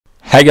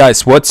Hey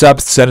guys, what's up?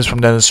 It's Deniz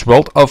from Deniz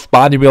World of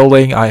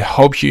Bodybuilding. I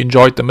hope you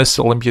enjoyed the Mr.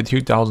 Olympia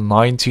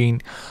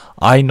 2019.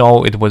 I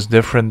know it was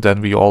different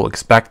than we all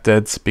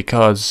expected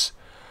because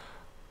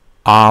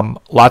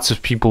lots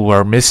of people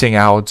were missing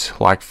out,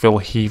 like Phil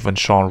Heath and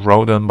Sean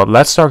Roden. But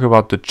let's talk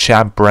about the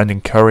champ Brandon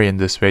Curry in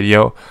this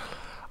video.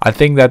 I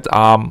think that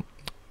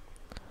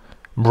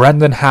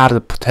Brandon had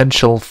the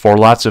potential for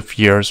lots of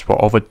years,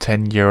 for over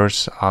 10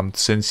 years,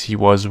 since he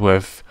was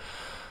with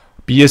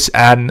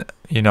BSN,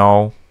 you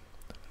know.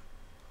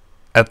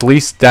 At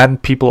least then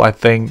people, I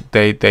think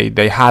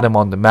they had him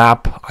on the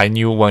map. I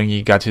knew when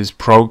he got his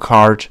pro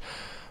card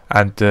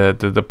and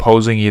the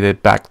posing he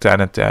did back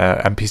then at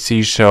the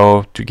NPC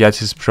show to get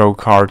his pro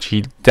card,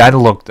 he then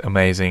looked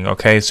amazing.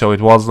 Okay, so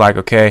it was like,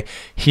 okay,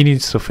 he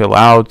needs to fill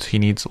out, he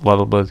needs a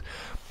little bit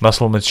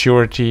muscle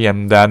maturity,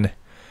 and then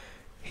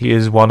he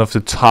is one of the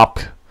top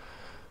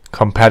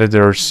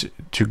competitors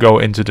to go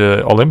into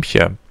the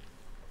Olympia.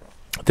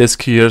 This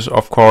year,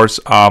 of course,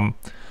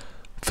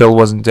 Phil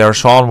wasn't there,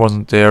 Sean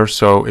wasn't there,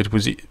 so it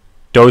was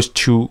those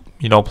two,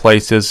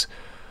 places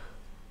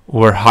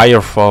were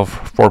higher for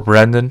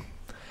Brandon.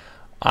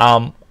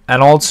 And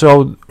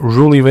also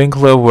Ruli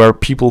Winkler, where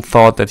people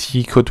thought that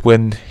he could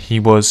win.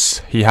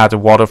 He had a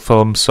water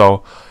film,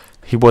 so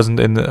he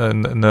wasn't in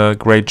a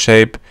great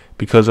shape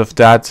because of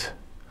that.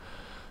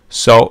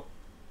 So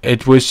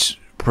it was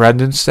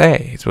Brandon's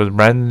day. It was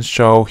Brandon's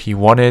show. He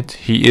won it.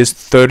 He is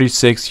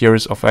 36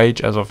 years of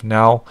age as of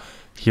now.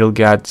 He'll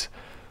get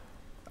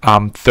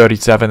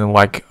 37 in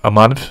like a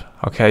month.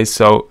 Okay,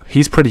 so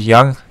he's pretty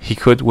young. He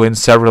could win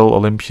several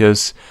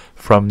Olympias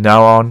from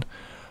now on.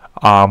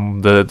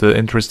 The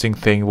interesting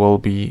thing will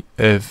be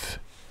if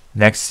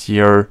next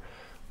year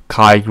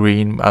Kai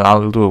Green, and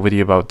I'll do a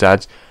video about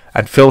that,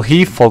 and Phil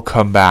Heath will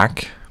come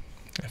back,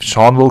 if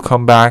Sean will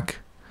come back,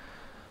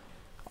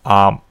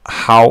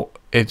 how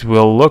it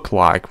will look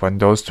like when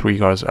those three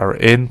guys are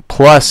in,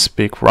 plus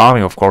Big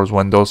Ramy, of course,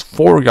 when those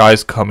four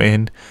guys come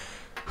in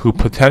who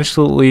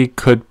potentially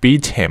could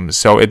beat him.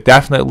 So it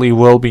definitely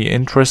will be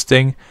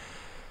interesting.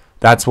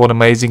 That's one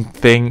amazing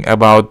thing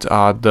about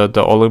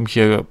the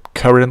Olympia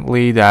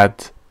currently,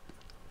 that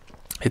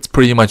it's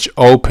pretty much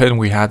open.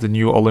 We had the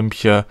new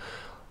Olympia,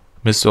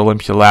 Mr.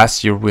 Olympia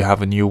last year. We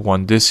have a new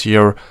one this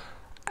year,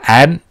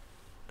 and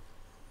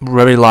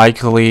very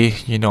likely,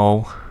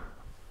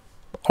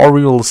 or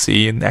we will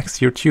see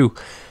next year too.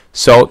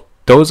 So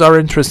those are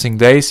interesting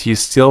days.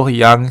 He's still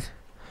young.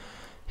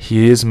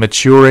 He is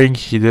maturing.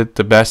 He did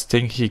the best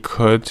thing he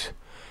could.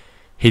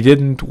 He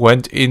didn't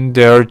went in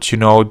there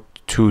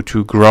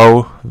to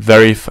grow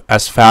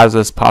as fast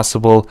as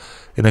possible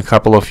in a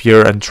couple of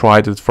years and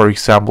tried it. For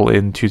example,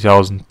 in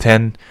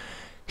 2010,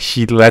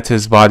 he let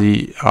his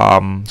body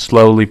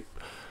slowly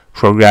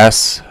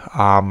progress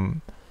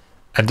and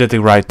did the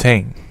right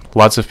thing.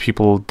 Lots of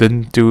people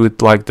didn't do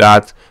it like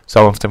that.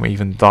 Some of them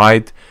even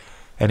died.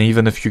 And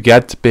even if you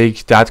get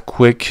big that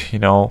quick,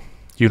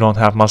 you don't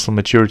have muscle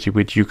maturity,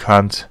 which you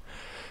can't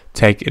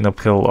take in a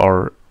pill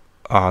or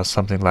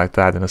something like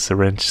that in a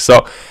syringe.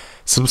 So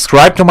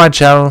subscribe to my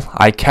channel.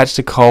 I catch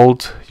the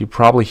cold. You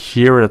probably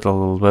hear it a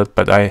little bit,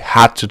 but I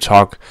had to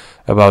talk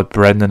about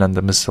Brandon and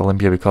the Mr.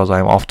 Olympia because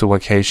I'm off to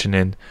vacation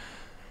in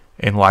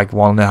like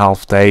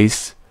 1.5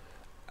 days,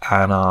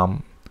 and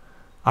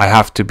I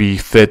have to be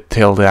fit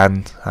till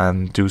then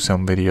and do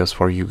some videos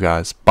for you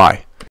guys. Bye.